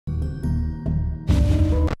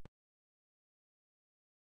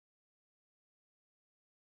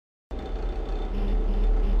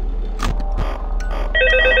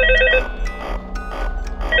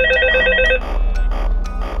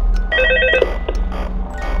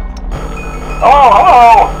Oh,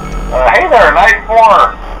 hello! Hey there, Night 4.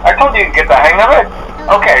 I told you to get the hang of it.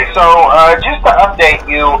 Okay, so, just to update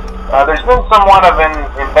you, there's been somewhat of an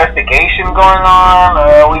investigation going on.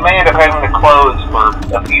 We may end up having to close for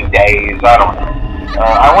a few days, I don't know.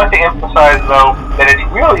 I want to emphasize, though, that it's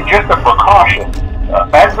really just a precaution.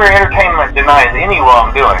 Fazbear Entertainment denies any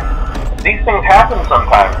wrongdoing. These things happen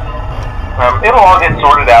sometimes. It'll all get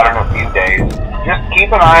sorted out in a few days. Just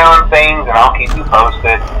keep an eye on things, and I'll keep you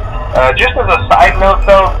posted. Just as a side note,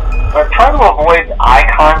 though, try to avoid eye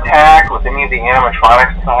contact with any of the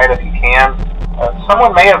animatronics tonight if you can.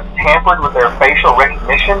 Someone may have tampered with their facial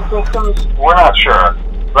recognition systems. We're not sure.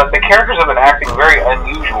 But the characters have been acting very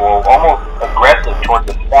unusual, almost aggressive toward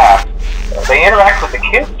the staff. They interact with the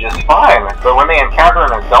kids just fine, but when they encounter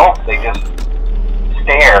an adult, they just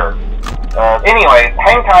stare. Anyway,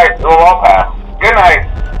 hang tight, it will all pass. Good night.